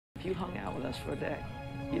If you hung out with us for a day,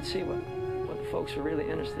 you'd see what the folks are really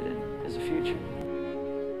interested in is the future.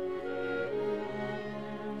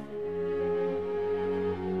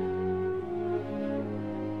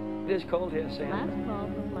 It is cold here,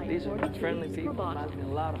 Sam. These are friendly people. Reminds me a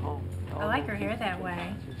lot of home. I like her hair that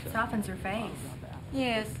way. It softens her face.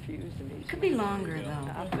 Yes. It could be longer,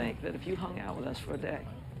 though. I think that if you hung out with us for a day,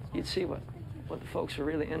 you'd see what the folks are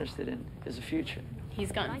really interested in is the future.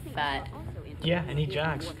 He's gotten fat. Yeah, and he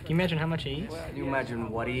jogs. Can you imagine how much he eats? Can you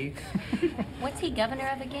imagine what he eats? What's he governor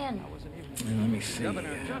of again? Let me see.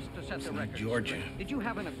 Governor, just to set the record, Georgia. Did you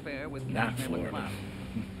have an affair with Not Florida.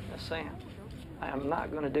 Now, Sam, I am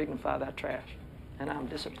not going to dignify that trash, and I'm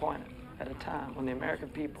disappointed at a time when the American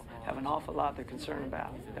people have an awful lot they're concerned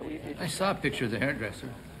about. That I saw a picture of the hairdresser.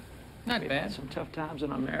 Not we've bad. had some tough times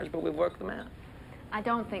in our marriage, but we've worked them out. I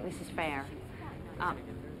don't think this is fair.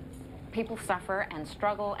 People suffer and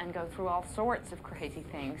struggle and go through all sorts of crazy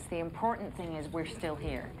things. The important thing is we're still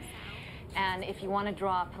here. And if you want to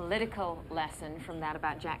draw a political lesson from that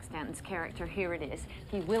about Jack Stanton's character, here it is.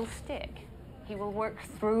 He will stick. He will work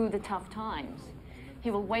through the tough times.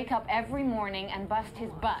 He will wake up every morning and bust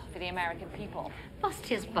his butt for the American people. Bust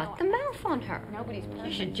his butt, the mouth on her. Nobody's perfect.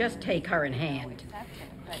 You should just take her in hand.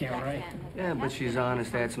 Yeah, right. Yeah, but she's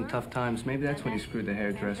honest. They had some tough times. Maybe that's when he screwed the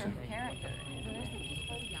hairdresser.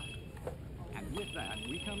 And with that,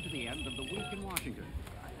 we come to the end of the week in Washington.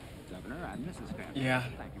 Governor and Mrs. Stanton, Yeah.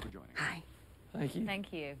 thank you for joining us. Hi. Thank you.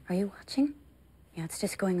 Thank you. Are you watching? Yeah, it's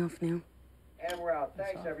just going off now. And we're out.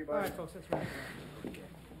 Thanks, everybody. All right, folks, that's right.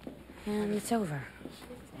 And it's over.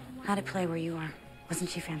 How'd it play where you are? Wasn't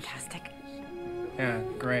she fantastic? Yeah,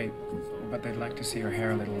 great. But they'd like to see her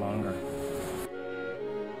hair a little longer.